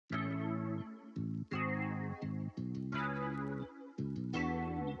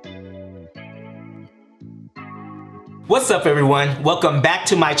What's up everyone? Welcome back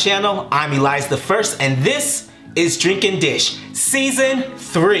to my channel. I'm Elias-The First and this is Drink and Dish Season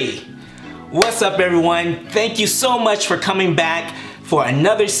 3. What's up everyone? Thank you so much for coming back for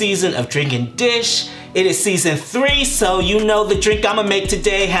another season of Drink and Dish. It is Season 3, so you know the drink I'm gonna make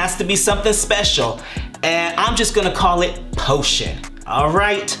today has to be something special. And I'm just gonna call it Potion.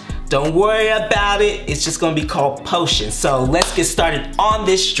 Alright? Don't worry about it. It's just gonna be called Potion. So let's get started on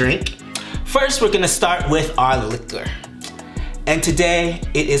this drink. First, we're gonna start with our liquor. And today,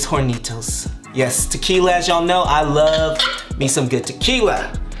 it is Hornitos. Yes, tequila, as y'all know, I love me some good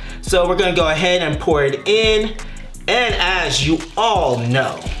tequila. So we're gonna go ahead and pour it in. And as you all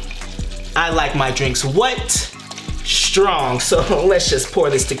know, I like my drinks what? Strong. So let's just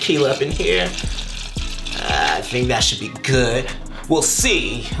pour this tequila up in here. I think that should be good. We'll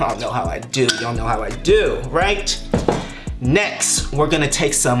see. Y'all know how I do. Y'all know how I do, right? Next, we're gonna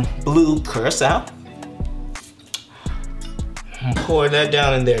take some blue curacao. Pour that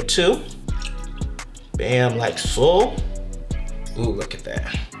down in there too. Bam, like so. Ooh, look at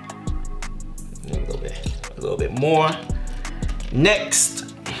that. A little bit more.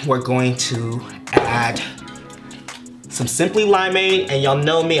 Next, we're going to add some Simply Limeade, and y'all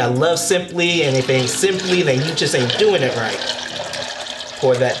know me, I love Simply, and if it ain't Simply, then you just ain't doing it right.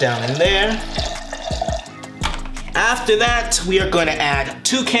 Pour that down in there. After that, we are going to add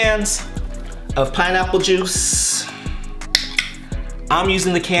 2 cans of pineapple juice. I'm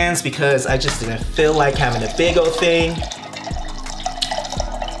using the cans because I just didn't feel like having a big old thing.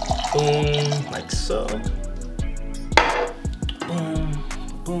 Boom, like so. Boom,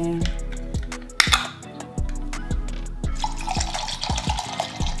 boom.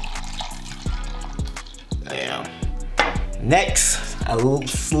 Damn. Next, a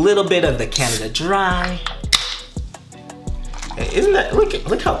little bit of the Canada Dry. Isn't that,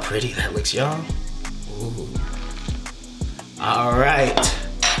 look how pretty that looks, y'all. Ooh. All right,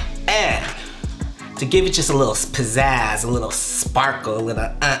 and to give it just a little pizzazz, a little sparkle, a little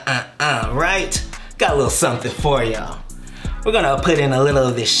right? Got a little something for y'all. We're gonna put in a little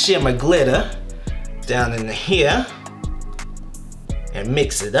of this shimmer glitter down in here and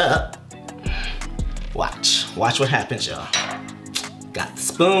mix it up. Watch what happens, y'all. Got the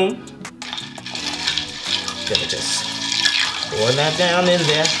spoon. Gonna just pour that down in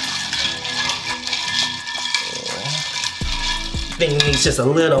there. I think it needs just a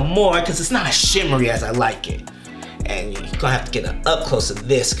little more because it's not as shimmery as I like it. And you're gonna have to get an up close of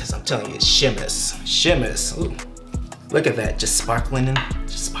this because I'm telling you, it shimmers. Shimmers. Ooh. Look at that, just sparkling and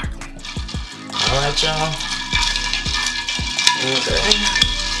just sparkling. All right, y'all. Okay.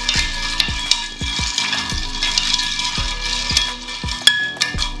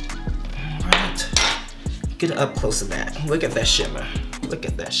 Get up close to that. Look at that shimmer. Look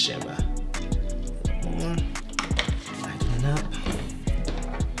at that shimmer. Lighten it up.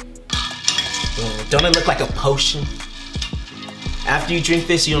 Boom. Don't it look like a potion? After you drink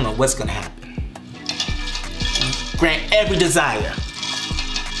this, you don't know what's gonna happen. Grant every desire.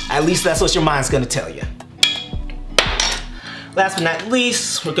 At least that's what your mind's gonna tell you. Last but not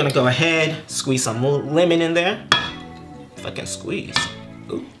least, we're gonna go ahead, squeeze some lemon in there. Fucking squeeze.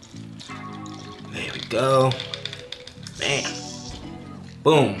 Ooh. There we go. Bam.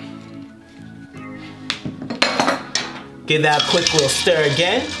 Boom. Give that a quick little stir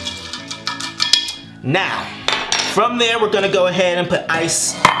again. Now, from there, we're gonna go ahead and put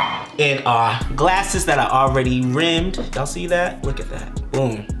ice in our glasses that are already rimmed. Y'all see that? Look at that.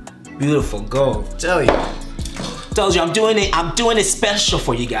 Boom. Beautiful gold. Tell you. Told you I'm doing it special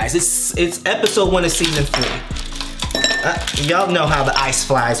for you guys. It's episode 1 of season 3. Y'all know how the ice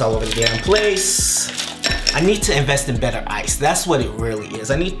flies all over the damn place. I need to invest in better ice. That's what it really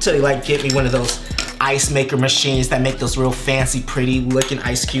is. I need to like get me one of those ice maker machines that make those real fancy, pretty looking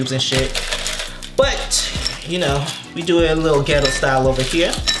ice cubes and shit. But, you know, we do it a little ghetto style over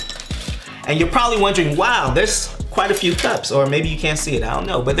here. And you're probably wondering, wow, there's quite a few cups. Or maybe you can't see it, I don't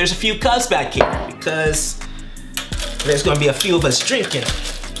know. But there's a few cups back here because there's gonna be a few of us drinking.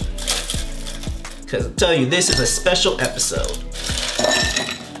 Because I'll tell you, this is a special episode.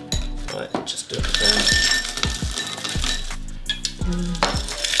 What? Just do it again.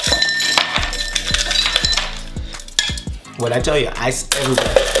 What I tell you, ice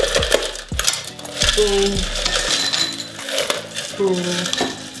everywhere. Boom. Boom.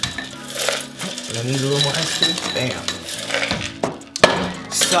 I need a little more ice cream. Bam.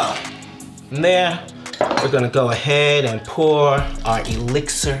 So, from there, we're gonna go ahead and pour our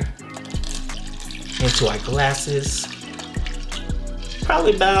elixir into our glasses.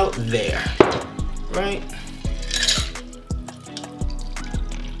 Probably about there, right?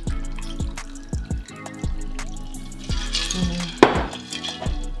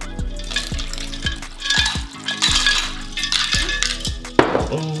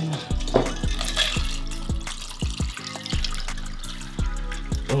 Boom.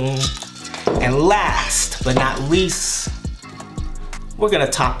 Boom. And last but not least, we're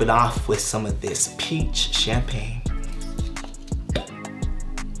gonna top it off with some of this peach champagne.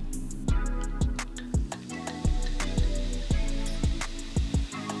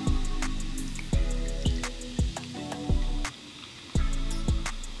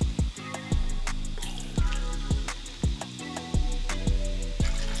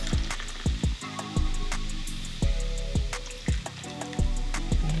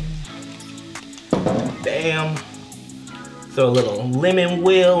 Bam. Throw a little lemon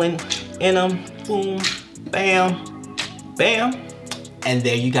wheel in them. Boom, bam, bam. And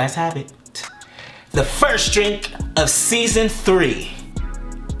there you guys have it. The first drink of season 3,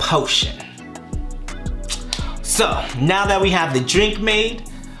 potion. So now that we have the drink made,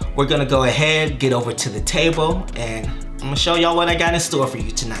 we're gonna go ahead, get over to the table, and I'm gonna show y'all what I got in store for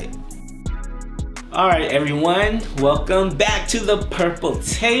you tonight. All right, everyone, welcome back to the purple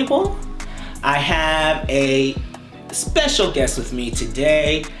table. I have a special guest with me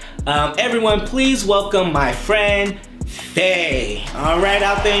today. Everyone, please welcome my friend, Faye. All right,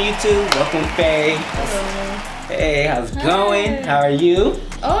 out there in YouTube, welcome Faye. Hello. Hey, how's it going? How are you?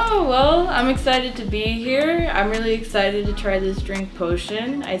 Oh, well, I'm excited to be here. I'm really excited to try this drink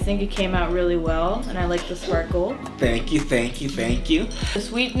potion. I think it came out really well, and I like the sparkle. Thank you, thank you, thank you. The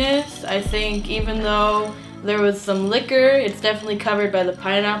sweetness, I think even though there was some liquor, it's definitely covered by the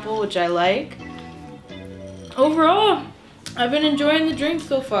pineapple, which I like. Overall, I've been enjoying the drink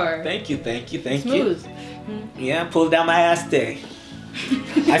so far. Thank you, thank you, thank Smooth. you. Yeah, pulled down my ass day.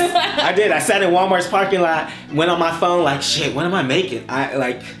 I did. I sat in Walmart's parking lot, went on my phone like, shit, what am I making?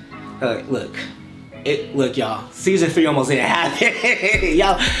 Look, y'all. Season 3 almost didn't happen.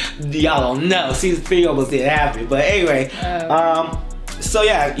 y'all don't know. Season 3 almost didn't happen. But anyway, so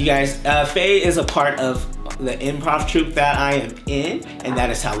yeah, you guys, Faye is a part of the improv troupe that I am in, and that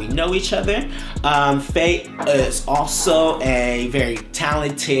is how we know each other. Faye is also a very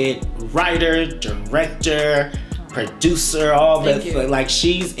talented writer, director, producer, all the like.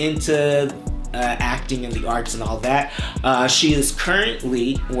 She's into acting and the arts and all that. She is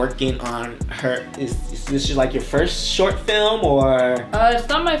currently working on her. Is this like your first short film or? It's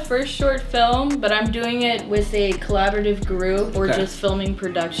not my first short film, but I'm doing it with a collaborative group. We're just filming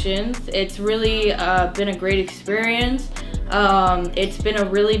productions. It's really been a great experience. It's been a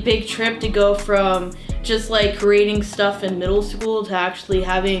really big trip to go from just like creating stuff in middle school to actually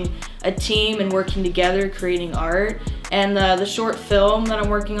having a team and working together creating art. And the short film that I'm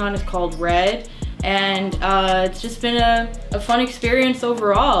working on is called Red, and it's just been a fun experience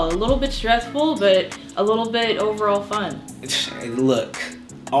overall. A little bit stressful, but a little bit overall fun. Look,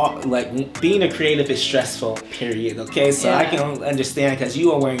 like being a creative is stressful, period, okay? So I can understand, because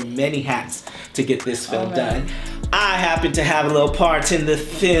you are wearing many hats to get this film done. I happen to have a little part in the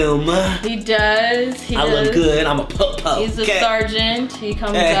film. He does. I look good. I'm a po-po. He's a sergeant. He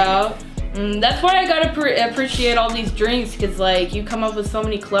comes out. That's why I gotta appreciate all these drinks, because like you come up with so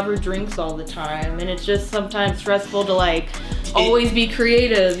many clever drinks all the time, and it's just sometimes stressful to like always be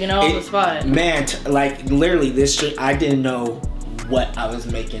creative, you know, on the spot. Man, like literally this drink, I didn't know what I was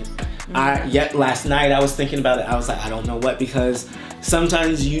making. Last night I was thinking about it. I was like, I don't know what, because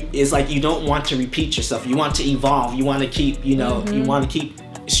sometimes it's like you don't want to repeat yourself. You want to evolve. You want to keep, you know, you want to keep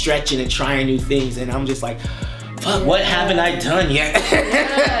stretching and trying new things. And I'm just like, fuck, what haven't I done yet?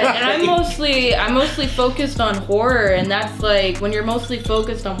 And I'm mostly focused on horror, and that's like when you're mostly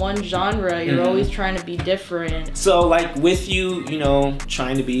focused on one genre, you're always trying to be different. So like with you, you know,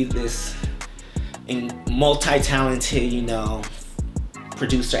 trying to be this multi-talented, you know,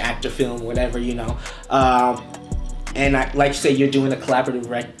 producer, actor, film, whatever, you know, and like you say, you're doing a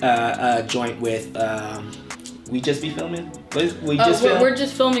collaborative joint with We Just Be Filming? We're just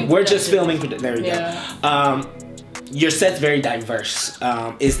filming. We're just filming. There we go. Your set's very diverse.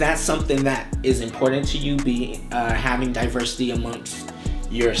 Is that something that is important to you, having diversity amongst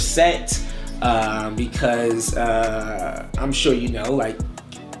your set? Because I'm sure you know, like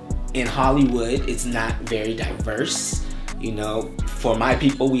in Hollywood, it's not very diverse. You know, for my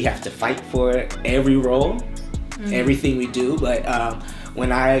people, we have to fight for every role, everything we do. But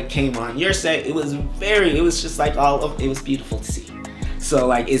when I came on your set, it was just like it was beautiful to see. So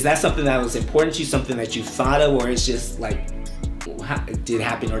like, is that something that was important to you, something that you thought of, or it's just like, did it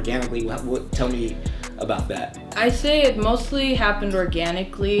happen organically? Tell me about that. I say it mostly happened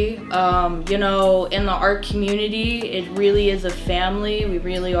organically. You know, in the art community, it really is a family. We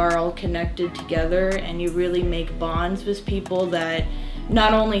really are all connected together, and you really make bonds with people that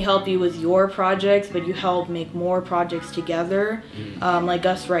not only help you with your projects, but you help make more projects together, like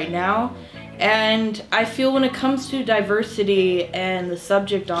us right now. And I feel when it comes to diversity and the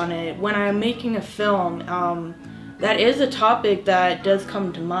subject on it, when I'm making a film, that is a topic that does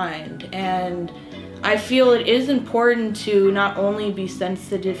come to mind. And I feel it is important to not only be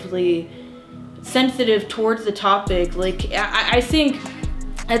sensitive towards the topic. Like, I think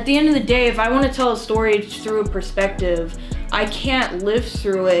at the end of the day, if I want to tell a story through a perspective, I can't live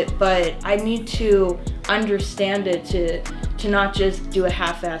through it, but I need to understand it to not just do a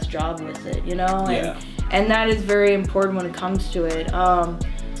half-assed job with it, you know? Yeah. And that is very important when it comes to it.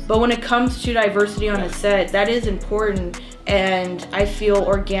 But when it comes to diversity on a set, that is important, and I feel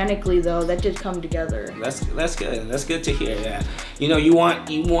organically though that did come together. That's good. That's good to hear. Yeah. You know, you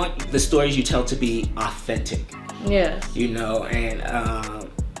want the stories you tell to be authentic. Yes. You know, and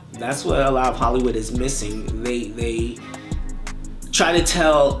that's what a lot of Hollywood is missing. They try to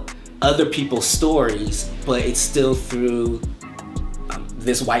tell other people's stories, but it's still through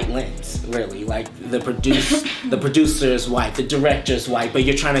this white lens, really. Like the producer's white, the director's white, but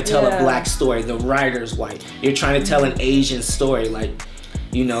you're trying to tell a black story. The writer's white. You're trying to tell an Asian story. Like,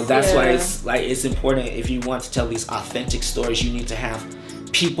 you know, that's why it's important. If you want to tell these authentic stories, you need to have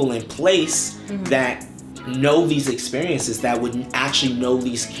people in place that know these experiences, that would actually know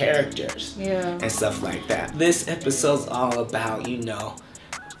these characters and stuff like that. This episode's all about, you know,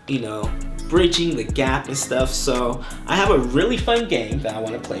 bridging the gap and stuff. So I have a really fun game that I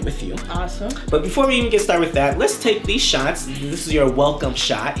want to play with you. Awesome. But before we even get started with that, let's take these shots. This is your welcome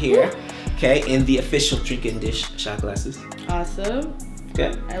shot here, okay, in the official Drinking Dish shot glasses. Awesome.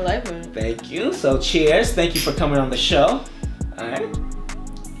 Okay. I like it. Thank you. So cheers. Thank you for coming on the show. All right.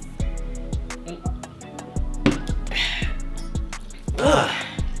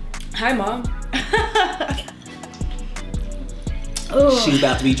 Hi, Mom. She's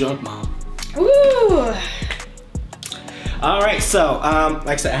about to be drunk, Mom. Ooh. All right, so like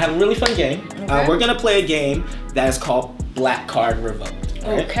I said, I have a really fun game. Okay. We're gonna play a game that is called Black Card Revoke.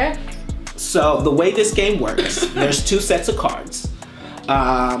 Right? Okay. So the way this game works, there's two sets of cards.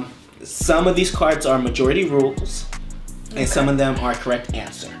 Some of these cards are majority rules, and some of them are correct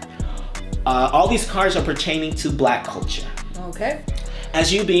answer. All these cards are pertaining to black culture. Okay.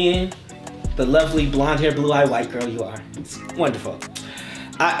 As you being the lovely blonde-haired, blue-eyed white girl you are, it's wonderful.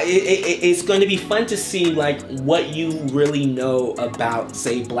 It's going to be fun to see like what you really know about,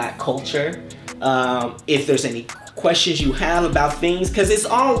 say, black culture. If there's any questions you have about things, because it's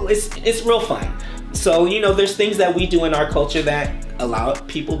real fun. So, you know, there's things that we do in our culture that a lot of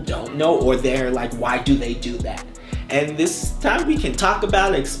people don't know, or they're like, why do they do that? And this time we can talk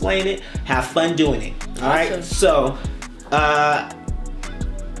about it, explain it, have fun doing it. All right. So,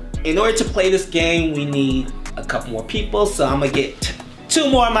 in order to play this game, we need a couple more people. So I'm gonna get two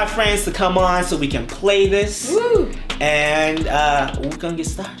more of my friends to come on so we can play this. Woo. And we're gonna get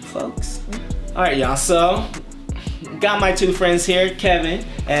started, folks. All right, y'all. So got my two friends here, Kevin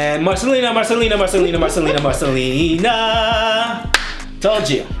and Marcelina. Told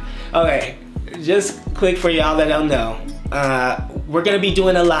you. Okay, just quick for y'all that don't know. We're gonna be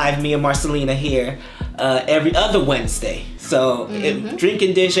doing a live, me and Marcelina here, every other Wednesday. So if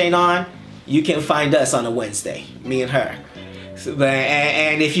Drinking Dish ain't on, you can find us on a Wednesday, me and her. So,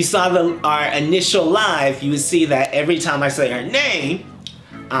 and if you saw our initial live, you would see that every time I say her name,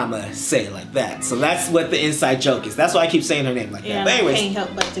 I'ma say it like that. So that's what the inside joke is. That's why I keep saying her name like that. But anyways, I can't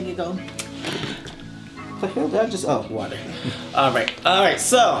help but to giggle. What the hell did I just? Oh, water. All right.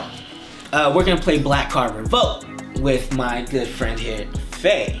 So we're gonna play Black Card Revoke with my good friend here,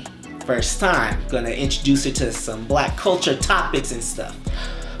 Faye. First time, gonna introduce her to some black culture topics and stuff.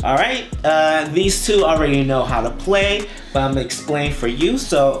 All right, these two already know how to play, but I'm gonna explain for you.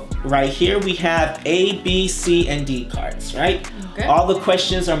 So right here we have A, B, C, and D cards, right? Okay. All the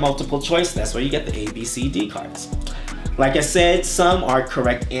questions are multiple choice. That's where you get the A, B, C, D cards. Like I said, some are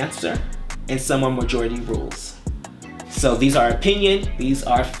correct answer, and some are majority rules. So these are opinion, these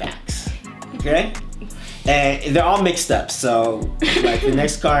are facts, okay? And they're all mixed up, so like the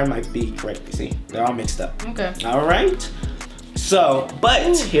next card might be correct. You see, they're all mixed up. Okay. All right. So, but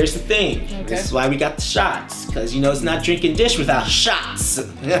here's the thing. Okay. This is why we got the shots, because you know it's not Drinking Dish without shots.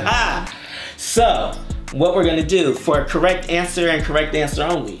 So, what we're gonna do for a correct answer and correct answer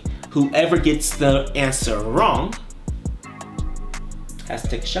only, whoever gets the answer wrong has to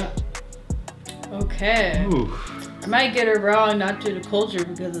take a shot. Okay. Ooh. I might get it wrong, not due to culture,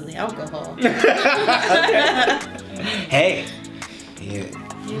 because of the alcohol. Hey, you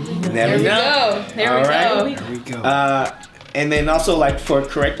never know. There we go. There we go. And then also, like, for a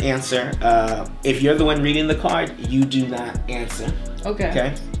correct answer, if you're the one reading the card, you do not answer. Okay.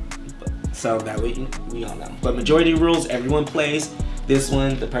 Okay? So that way we all know. But majority rules, everyone plays. This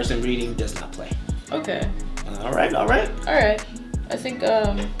one, the person reading does not play. Okay. All right, all right. All right. I think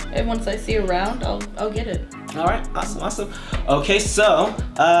once I see a round, I'll get it. All right, awesome, awesome. Okay, so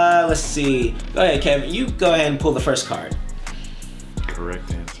let's see. Go ahead, Kevin. You go ahead and pull the first card. Correct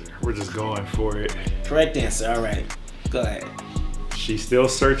answer. We're just going for it. Correct answer. All right, go ahead. She's still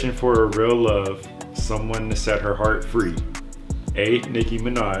searching for a real love, someone to set her heart free. A. Nicki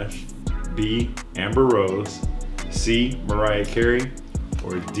Minaj. B. Amber Rose. C. Mariah Carey.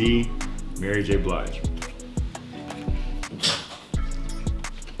 Or D. Mary J. Blige.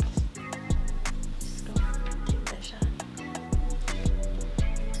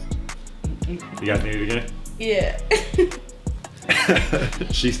 You guys need it again? Yeah.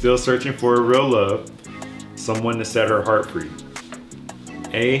 She's still searching for a real love, someone to set her heart free.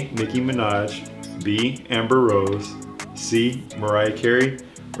 A. Nicki Minaj. B. Amber Rose. C. Mariah Carey.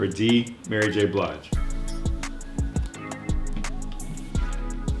 Or D. Mary J. Blige.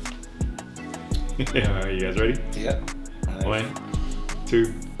 Yeah, you guys ready? Yep. Right. 1, 2,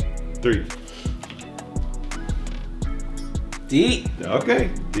 3. D. Okay,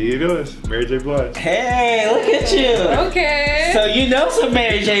 D it is. Mary J. Blige. Hey, look at you. Okay. So you know some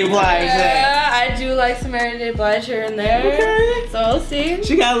Mary J. Blige. Yeah, I do like some Mary J. Blige here and there. Okay. So we'll see.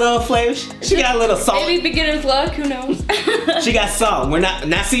 She got a little flavor. She got a little salt. Maybe beginner's luck. Who knows? She got salt. We're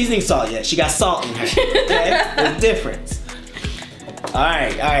not seasoning salt yet. She got salt in her. Okay, there's a difference. All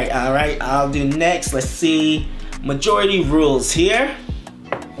right. I'll do next. Let's see. Majority rules here.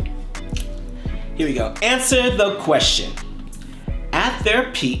 Here we go. Answer the question. At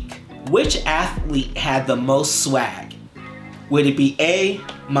their peak, which athlete had the most swag? Would it be A.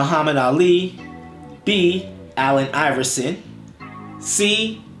 Muhammad Ali, B. Allen Iverson,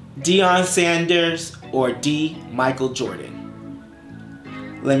 C. Deion Sanders, or D. Michael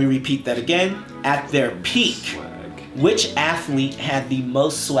Jordan? Let me repeat that again. At their peak, which athlete had the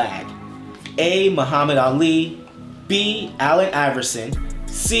most swag? A. Muhammad Ali, B. Allen Iverson,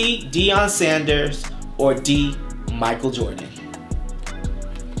 C. Deion Sanders, or D. Michael Jordan?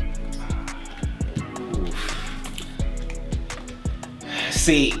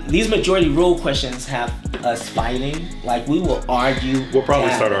 See, these majority rule questions have us fighting. Like, we will argue. We'll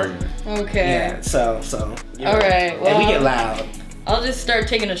probably start arguing. Okay. Yeah, so. You know, all right. Well, and we get loud. I'll just start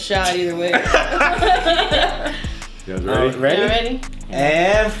taking a shot either way. You guys ready? Ready? You ready?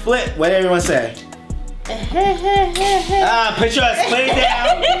 And flip. What did everyone say? Put your split it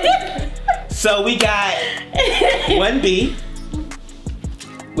down. So we got 1B,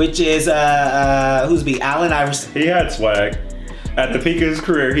 which is who's B? Allen Iverson. He had swag. At the peak of his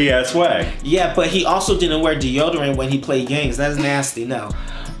career, he had swag. Yeah, but he also didn't wear deodorant when he played games. That's nasty. No.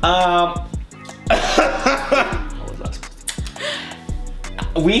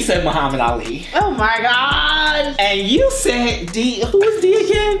 We said Muhammad Ali. Oh my gosh. And you said D. Who was D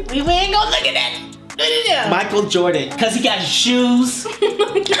again? We ain't gonna look at that. Michael Jordan, because he got shoes.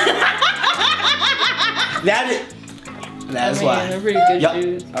 That's why. They're pretty good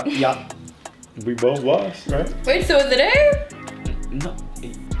shoes. We both lost, right? Wait, so is it A? No.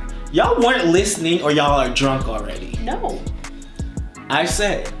 Y'all weren't listening, or y'all are drunk already. No. I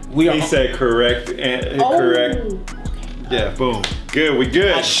said we are. He said correct and correct. Yeah, boom. Good, we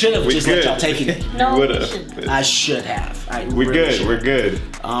good. I should have just let y'all take it. No, would have. I should have. We're good. We're good.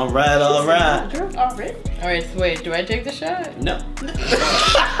 All right, all right. Drunk already? All right. So wait, do I take the shot? No.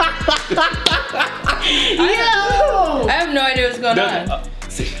 I have no idea what's going on.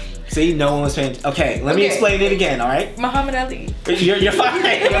 See, no one was paying. Okay, let me explain it again. All right. Muhammad Ali. You're fine.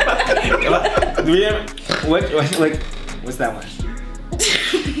 What's that one?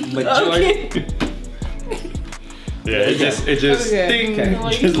 Majority. Okay. Yeah, it just ding. Okay.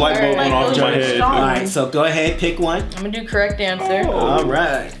 Just light bulb went off in my head. All right, so go ahead, pick one. I'm gonna do correct answer. All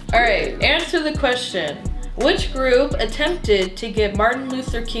right. All right, answer the question. Which group attempted to get Martin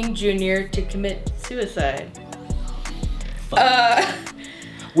Luther King Jr. to commit suicide?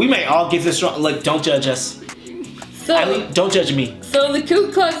 We may all get this wrong. Like, don't judge us. So, I mean, don't judge me. So the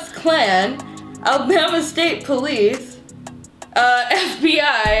Ku Klux Klan, Alabama State Police,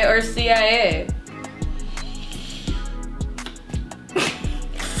 FBI, or CIA?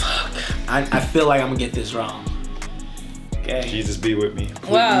 I feel like I'm gonna get this wrong. Okay. Jesus be with me.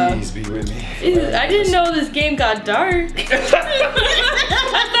 Wow. Please be with me. I didn't know this game got dark. I thought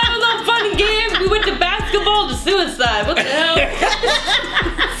it was a fun game. We went to basketball to suicide. What the hell?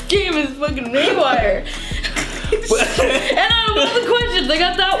 This game is fucking haywire. And out of all the questions, I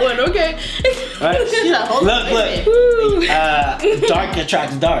got that one. Okay. Right. Look. Dark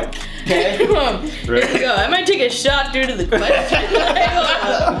attracts dark. Okay. Here we go. I might take a shot due to the question.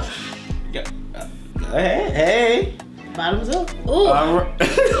 Hey. Bottoms up. Ooh.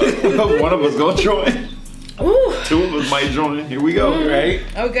 One of us gonna join. Ooh. Two of us might join. Here we go. Right.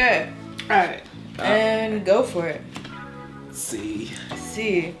 Okay. All right. And go for it. C.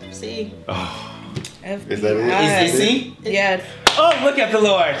 C. Oh, FBI. is that it? Is it C? Yeah. Oh, look at the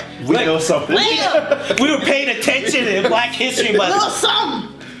Lord. We know something. We were paying attention in Black History Month. Little something.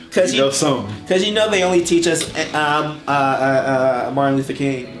 Because We know something. they only teach us Martin Luther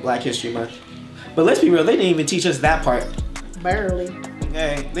King Black History Month. But let's be real, they didn't even teach us that part. Barely.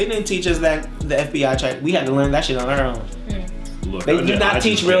 Okay, they didn't teach us that the FBI tried. We had to learn that shit on our own. Look, They do I not just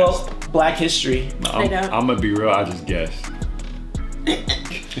teach real guessed. Black history. I'm gonna be real. I just guessed.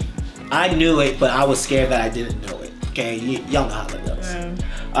 I knew it, but I was scared that I didn't know it. Okay, y'all know how that goes.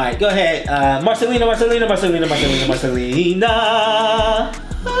 All right, go ahead, Marcelina.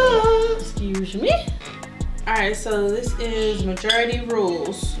 Excuse me. All right, so this is majority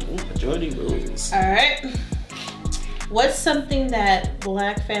rules. Majority rules. All right. What's something that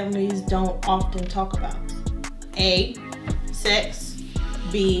Black families don't often talk about? A, sex.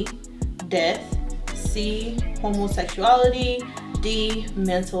 B, death. C, homosexuality. D,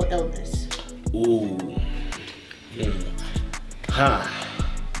 mental illness. Ooh. Huh.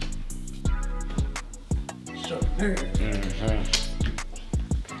 Short nerd.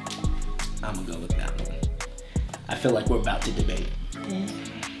 I'm gonna go with that one. I feel like we're about to debate.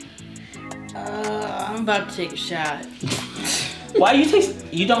 I'm about to take a shot. Why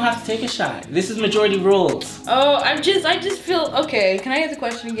you don't have to take a shot. This is majority rules. Oh, I just feel okay. Can I get the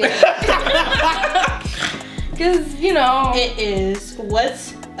question again? Because It is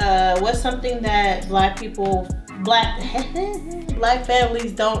what's something that black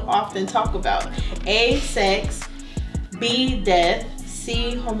families don't often talk about. A, sex. B, death.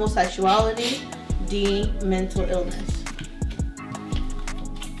 C, homosexuality. D, mental illness.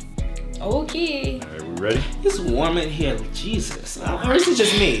 Okay. All right, we ready? It's warm in here. Jesus. Or is it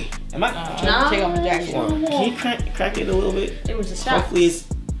just me? Am I? Take off my jacket. Can you crack it a little bit? It was a shot. Hopefully it's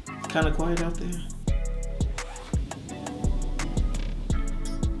kind of quiet out there.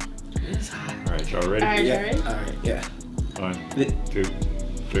 It's hot. All right, y'all ready? All right, Yeah. you ready? All right. Yeah. 1, 2,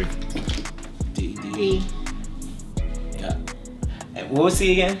 3. D. D. Yeah. And what was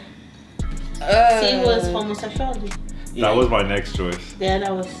C again? C was homosexuality. That was my next choice. Yeah,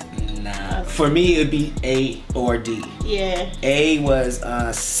 that was. Nah. For me, it'd be A or D. Yeah. A was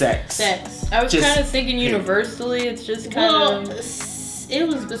sex. Sex. I was Just- kind of thinking universally. It's just kind Well, of. it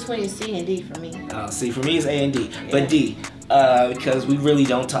was between C and D for me. See, for me, it's A and D. But D, because we really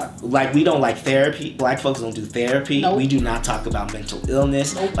don't talk. Like, we don't like therapy. Black folks don't do therapy. Nope. We do not talk about mental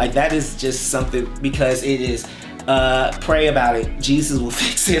illness. Nope. Like, that is just something, because it is, pray about it. Jesus will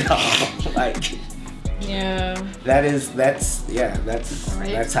fix it all. Like, Yeah. that's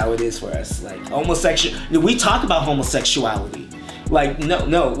Right. how it is for us. Like, we talk about homosexuality. Like,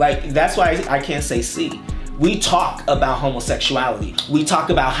 no, like, that's why I can't say C. We talk about homosexuality. We talk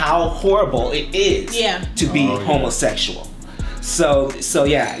about how horrible it is to be homosexual. So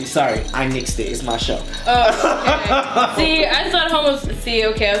yeah, sorry, I nixed it. It's my show. Oh, okay. See, I thought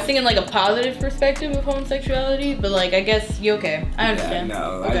okay, I was thinking like a positive perspective of homosexuality, but like, I guess I understand. Yeah, no,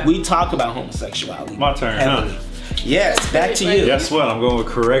 Okay. like, we talk about homosexuality. My turn, heavily. huh? Yes, back to you. Guess what? I'm going with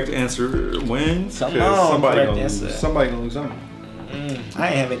correct answer wins. Come 'cause on, somebody correct gonna answer. lose. Somebody gonna lose something. I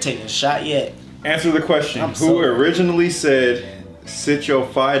haven't taken a shot yet. Answer the question. I'm Who sorry. originally said, "Sit your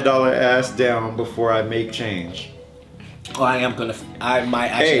 $5 ass down before I make change"? Oh, I might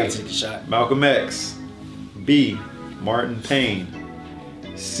actually have to take a shot. Malcolm X. B, Martin Payne.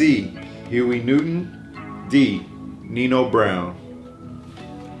 C, Huey Newton. D, Nino Brown.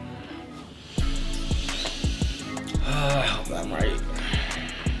 I hope I'm right.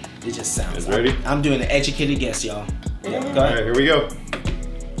 It just sounds. You ready? I'm doing an educated guess, y'all. Yeah, go All right, ahead. here we go.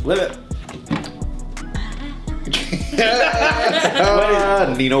 Live it.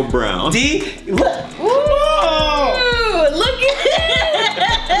 Nino Brown. D. Look. Ooh, look at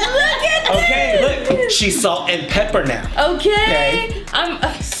Okay, look. She's salt and pepper now. Okay. I'm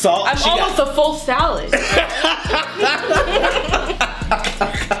Salt. I'm almost a full salad.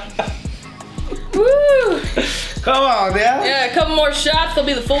 Woo. Come on, man. Yeah, a couple more shots, they'll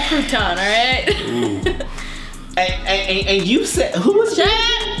be the full crouton, alright? And you said, who was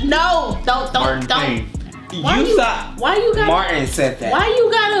that? No, don't. Martin Payne. You thought why you gotta, Martin said that. Why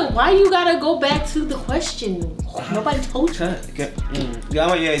you gotta go back to the question? Nobody told you.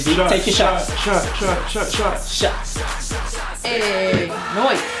 Yeah, take your shot. Shot. Hey,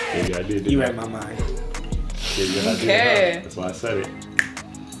 noise. Maybe I did. You read my mind. Okay. That's why I said it.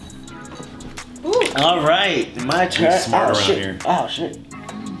 Ooh. All right, my turn. Smart Oh around shit. here. Oh shit.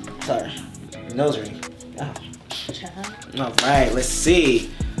 Sorry. Nose ring. Oh. All right, let's see.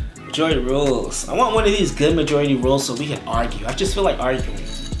 Majority rules. I want one of these good majority rules so we can argue. I just feel like arguing.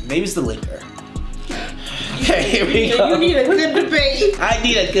 Maybe it's the liquor. Okay, here we go. You need a good debate. I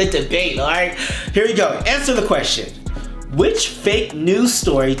need a good debate, all right? Here we go. Answer the question. Which fake news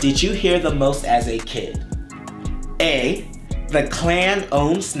story did you hear the most as a kid? A, the Klan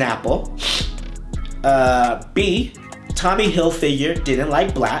owned Snapple. B, Tommy Hilfiger didn't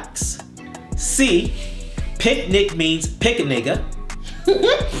like blacks. C, picnic means pick a nigga.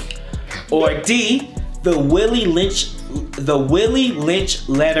 Or D, the Willie Lynch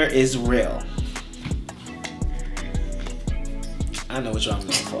letter is real. I know what I'm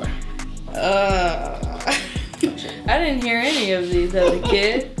going for. I didn't hear any of these as a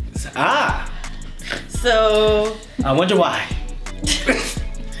kid. So I wonder why.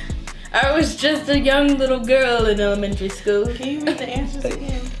 I was just a young little girl in elementary school. Can you read the answers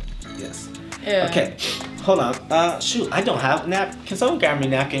again? Yes. Yeah. Okay. Hold on. Shoot, I don't have a napkin. Can someone grab me a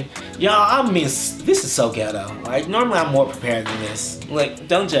napkin? Y'all, I mean, this is so ghetto. Like, normally I'm more prepared than this. Like,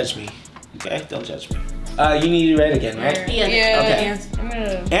 don't judge me. Okay? Don't judge me. You need to read again, right? Yeah. Okay. I'm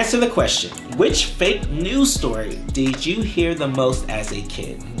gonna... Answer the question. Which fake news story did you hear the most as a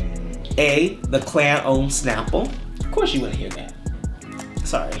kid? A, the Klan owned Snapple. Of course you wouldn't hear that.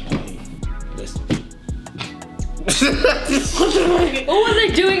 Sorry. I mean, listen. What was I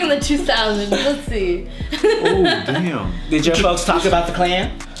doing in the 2000s? Let's see. Oh, damn. Did your folks talk about the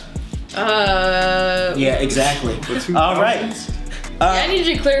Klan? Yeah, exactly. All right. I need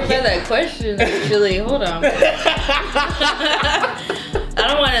you to clarify that question, actually. Hold on. I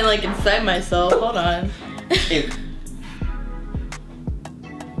don't want to, like, incite myself. Hold on.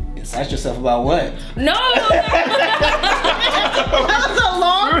 Incite yourself about what? No! That was a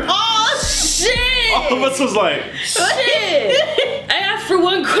long pause. Shit! All of us was like, Shit! I asked for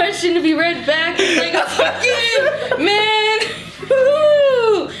one question to be read back. It's like, fucking man!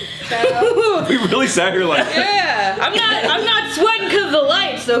 Woo! we really sat here like, Yeah, I'm not sweating because of the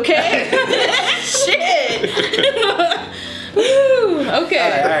lights, okay? Shit! Woo!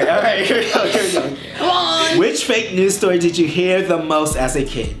 Okay. All right. Here we go. Come on. Which fake news story did you hear the most as a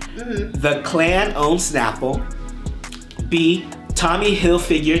kid? The Klan owned Snapple. B, Tommy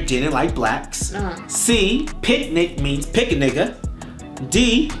Hilfiger didn't like blacks. C, picnic means pick a nigga.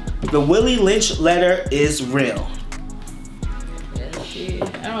 D, the Willie Lynch letter is real. I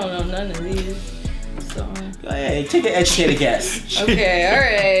don't know none of these. So. Go ahead, take an educated guess. Okay,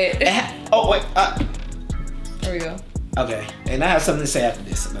 alright. Oh, wait. There we go. Okay, and I have something to say after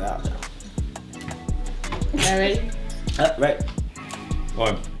this, but I'll know. All ready? Right.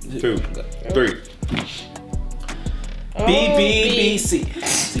 1, 2, 3. B, B, C.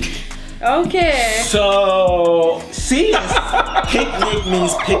 Okay. So, C is picnic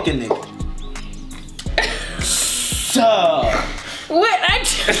means pick a nigga. So. What?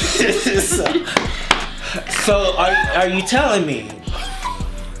 So are you telling me?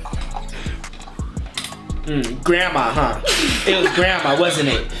 Grandma, huh? It was grandma, wasn't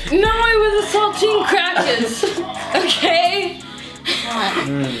it? No, it was a saltine crackers. Okay.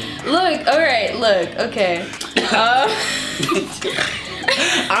 Look, alright, look, okay.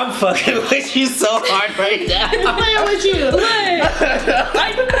 I'm fucking with you so hard right now. I'm playing with you.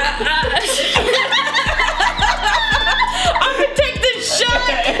 I'm gonna take this shot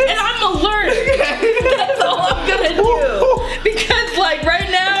and I'm gonna learn. That's all I'm gonna do. Because, like, right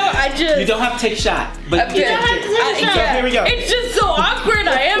now, I just... You don't have to take a shot. But Okay. so here we go. It's just so awkward.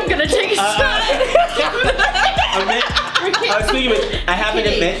 I am gonna take a shot.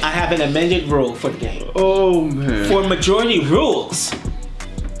 I have an amended rule for the game. Oh, man. For majority rules,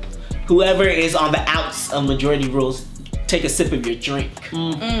 whoever is on the outs of majority rules, take a sip of your drink.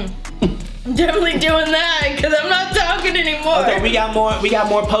 I'm definitely doing that because I'm not talking anymore. Okay, we got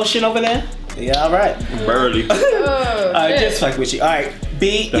more potion over there. Yeah, all right. Barely. Just fuck with you. All right,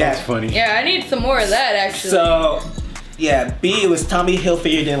 B. That's funny. Yeah, I need some more of that actually. So, yeah, B. It was Tommy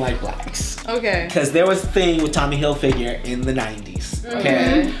Hilfiger didn't like blacks. Okay. Because there was a thing with Tommy Hilfiger in the 90s.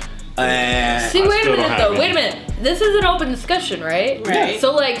 Okay. See, wait a minute though. Wait a minute. This is an open discussion, right? Right.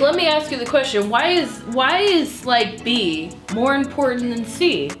 So, like, let me ask you the question: Why is like B more important than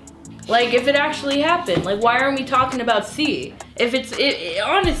C? Like, if it actually happened, like, why aren't we talking about C? If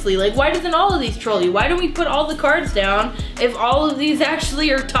honestly, like, why doesn't all of these troll you? Why don't we put all the cards down if all of these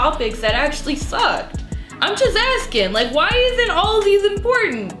actually are topics that actually suck? I'm just asking, like, why isn't all of these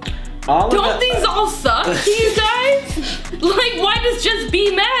important? Don't these all suck to you guys? Like, why does just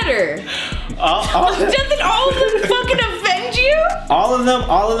B matter? Doesn't all of them fucking offend you? All of them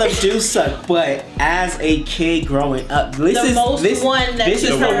do suck, but as a kid growing up, this is the one that we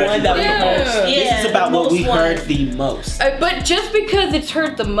heard. This is about what we heard the most. But just because it's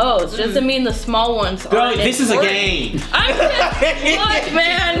hurt the most doesn't mean the small ones aren't. This is a game. I'm just, look,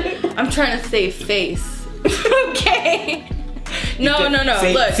 man, I'm trying to save face. Okay. No.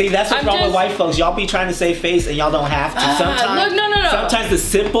 See, that's what's wrong with white folks. Y'all be trying to save face and y'all don't have to. Sometimes, no. Sometimes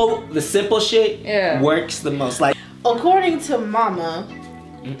the simple shit works the most. Like, according to Mama,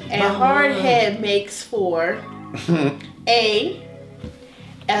 a hard head makes for A,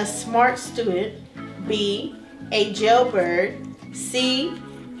 a smart student, B, a jailbird, C,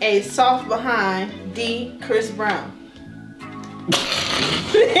 a soft behind, D, Chris Brown.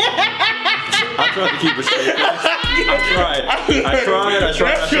 I tried to keep a straight face. I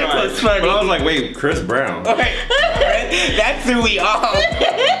tried. But I was like, wait, Chris Brown. Okay. That's who we are.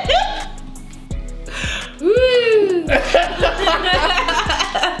 Woo.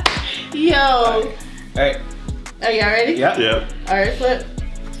 Yo. Alright. Are y'all ready? Yep. Alright, flip.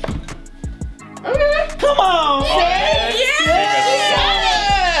 Okay. Come on. Yeah.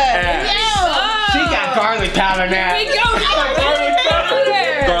 She got garlic powder now. Here we go.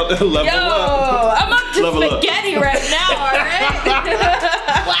 Level up. I'm up to spaghetti right now, alright?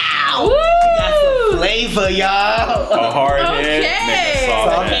 Wow. Woo. Got some flavor, y'all. A hard head makes a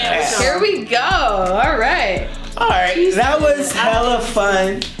soft ass. Here we go. Alright. Alright, that was hella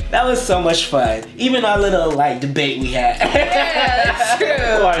fun. That was so much fun. Even our little debate we had. Yeah, that's true.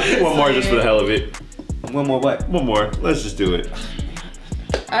 Alright, one more just for the hell of it. One more what? One more. Let's just do it.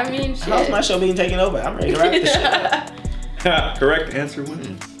 I mean, shit. How's my show being taken over? I'm ready to wrap this shit up. Correct answer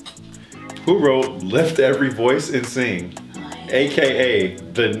wins. Who wrote Lift Every Voice and Sing, aka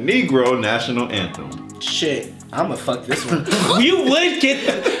the Negro National Anthem? Shit, I'ma fuck this one. You would get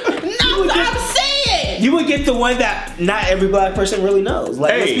I'm saying! You would get the one that not every black person really knows.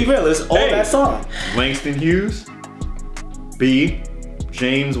 Like, let's be real, it's old that song. Langston Hughes, B,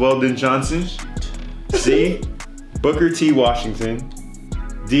 James Weldon Johnson, C, Booker T. Washington,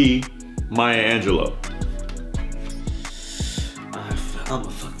 D, Maya Angelou. I'ma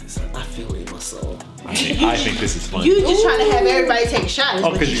fuck this up. I feel it in my soul. I think this is fun. You just trying to have everybody take a shot.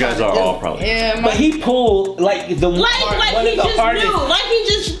 Oh, because you guys are all probably. Yeah, but he pulled one of the hardest. Like he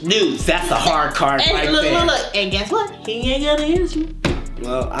just knew. That's the hard card. And look. And guess what? He ain't gonna answer.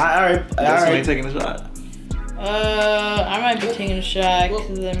 Well, alright. ain't taking a shot. I might be taking a shot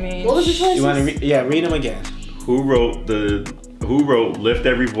because I mean. What was the choice? You want to read them again? Who wrote Lift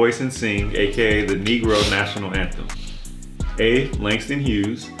Every Voice and Sing, aka the Negro National Anthem? A, Langston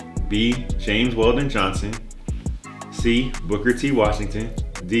Hughes, B, James Weldon Johnson, C, Booker T. Washington,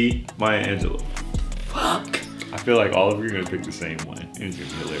 D, Maya Angelou. Fuck. I feel like all of you are gonna pick the same one, and it's gonna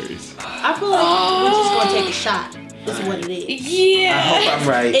be hilarious. I feel like we're just gonna take a shot. This is what it is. Yeah. I hope I'm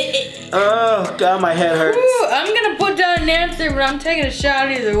right. Oh God, my head hurts. Ooh, I'm gonna put down an answer, but I'm taking a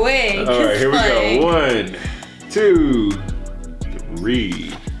shot either way. All right, here we go. 1, 2,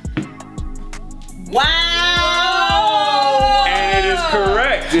 3. Wow! And it is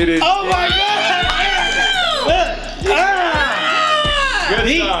correct. It is. Oh my God!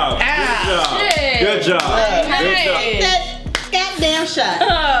 Good job. That goddamn shot.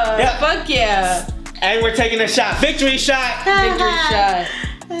 Fuck yeah. And we're taking a shot. Victory shot. Victory shot.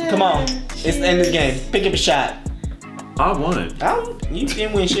 Come on. It's the end of the game. Pick up a shot. I won. You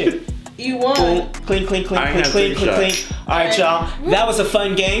didn't win shit. You won. Boom. Clean. All right, y'all. That was a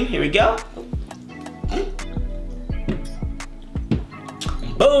fun game. Here we go.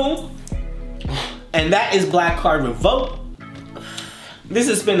 Boom. And that is Black Card Revolt. This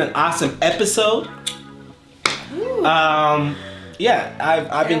has been an awesome episode. Yeah,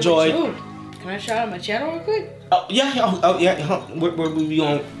 I've enjoyed. Can I shout out my channel real quick? Oh yeah. Where we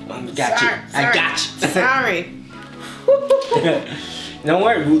going? Got you. I got you. Sorry. Don't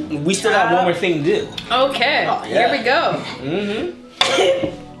worry. We still got one more thing to do. Okay. Here we go.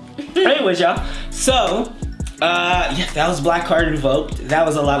 Anyways, y'all. So, that was Black Card Revoked. That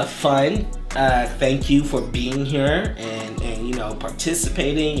was a lot of fun. Thank you for being here and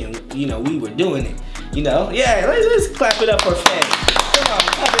participating, and we were doing it. Let's clap it up for Faye. Come on,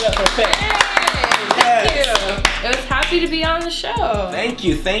 clap it up for Faye. Hey, thank you. It was happy happy to be on the show. Thank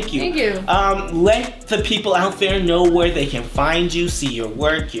you, thank you. Thank you. Let the people out there know where they can find you, see your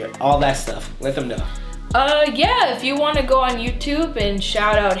work, all that stuff. Let them know. Yeah, if you want to go on YouTube and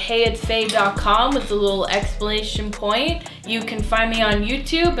shout out heyitsfaye.com with a little exclamation point, you can find me on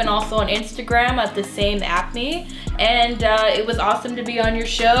YouTube and also on Instagram at the same apme. And it was awesome to be on your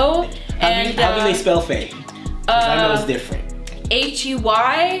show. How do they spell Faye? I know it's different.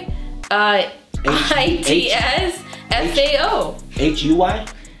 HEYITSFAO. HUY?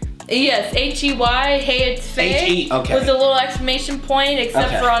 Yes, HEY, hey it's Faye. Okay. With a little exclamation point,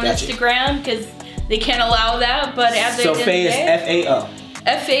 except for on gotcha. Instagram, because they can't allow that, but as so Faye is FAO.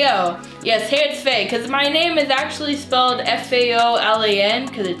 FAO. Yes, hey it's Faye, because my name is actually spelled FAOLAN,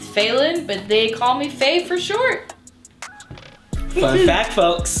 because it's Phelan, but they call me Faye for short. Fun fact,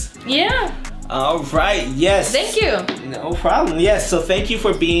 folks. Yeah. All right, yes. Thank you. No problem. Yes, so thank you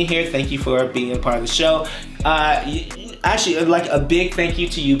for being here. Thank you for being a part of the show. Actually, like a big thank you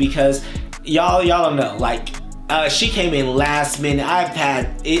to you because y'all don't know, like, she came in last minute.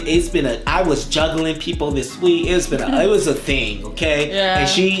 I was juggling people this week. It was a thing, okay? Yeah. And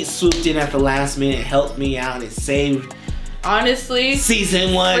she swooped in at the last minute and helped me out and saved, honestly,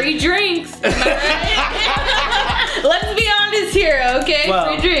 season 1. Free drinks. Am I right? Let's be honest here, okay? Well,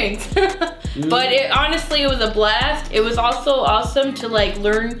 free drinks. But honestly, it was a blast. It was also awesome to like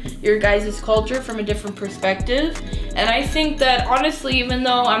learn your guys' culture from a different perspective. And I think that honestly, even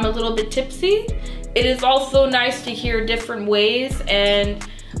though I'm a little bit tipsy, it is also nice to hear different ways. And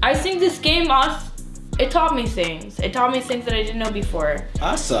I think this game, it taught me things. It taught me things that I didn't know before.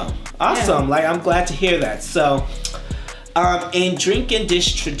 Awesome. Yeah. Like, I'm glad to hear that. So, in Drink and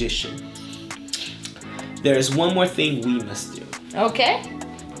Dish tradition, there's one more thing we must do. Okay.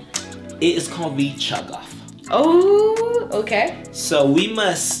 It is called the chug off. Oh, okay. So we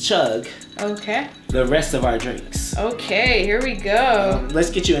must chug Okay. the rest of our drinks. Okay, here we go.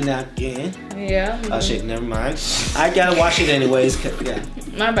 Let's get you a napkin. Yeah. Oh shit, never mind. I gotta wash it anyways. Yeah.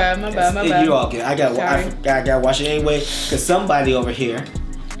 My bad. You all good. I gotta wash it anyway because somebody over here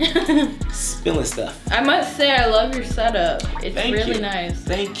spilling stuff. I must say I love your setup. It's Thank really you. nice.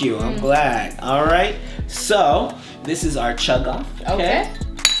 Thank you. I'm glad. All right. So this is our chug off. Okay.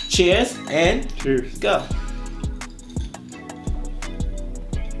 Cheers and Cheers. go.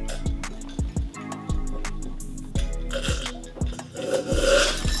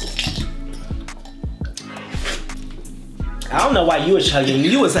 I don't know why you were chugging.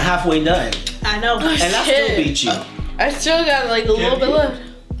 You was halfway done. I know. Oh, And I still beat you. I still got like a little bit left.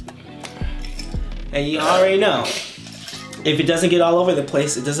 And you already know. If it doesn't get all over the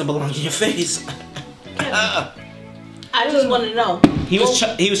place, it doesn't belong in your face. I just want to know. He was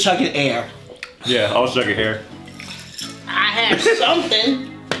chugging air. Yeah, I was chugging hair. I have something.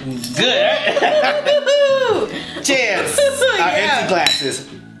 Good. Cheers. Our empty glasses.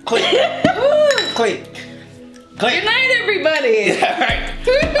 Clink. Clink. Clink. Good night, everybody.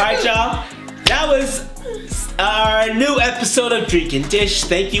 Alright, y'all. That was our new episode of Drink and Dish.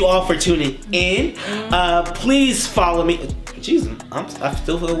 Thank you all for tuning in. Please follow me. Jeez, I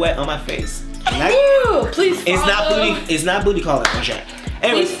still feel wet on my face. Please follow. It's not booty calling. Okay.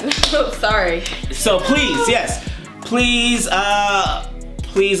 Anyways, sorry. so please, yes, please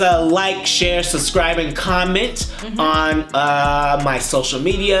like, share, subscribe, and comment on my social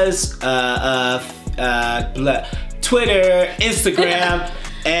medias, Twitter, Instagram,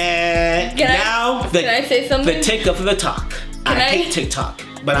 and can I say something? the tick of the talk. I hate TikTok,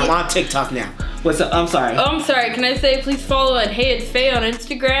 but I'm on TikTok now. What's up? I'm sorry. Oh, I'm sorry. Can I say please follow at Hey It's Faye on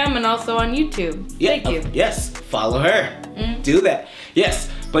Instagram and also on YouTube? Thank you. Yes, follow her. Do that. Yes,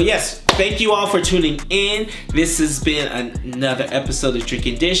 but yes, thank you all for tuning in. This has been another episode of Drink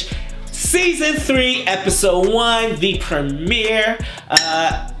and Dish, Season 3, Episode 1, the premiere.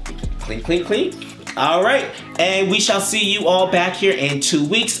 Clink, clink, clink. All right, and we shall see you all back here in 2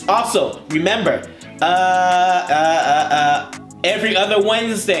 weeks. Also, remember, every other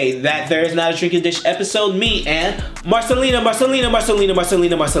Wednesday that there is not a Drink and Dish episode, me and Marcelina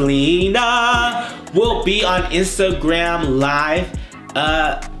will be on Instagram Live.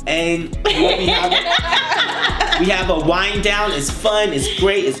 And we have a wind down. It's fun, it's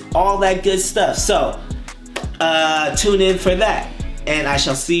great, it's all that good stuff. So tune in for that. And I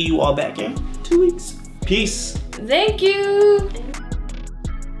shall see you all back in 2 weeks. Peace. Thank you.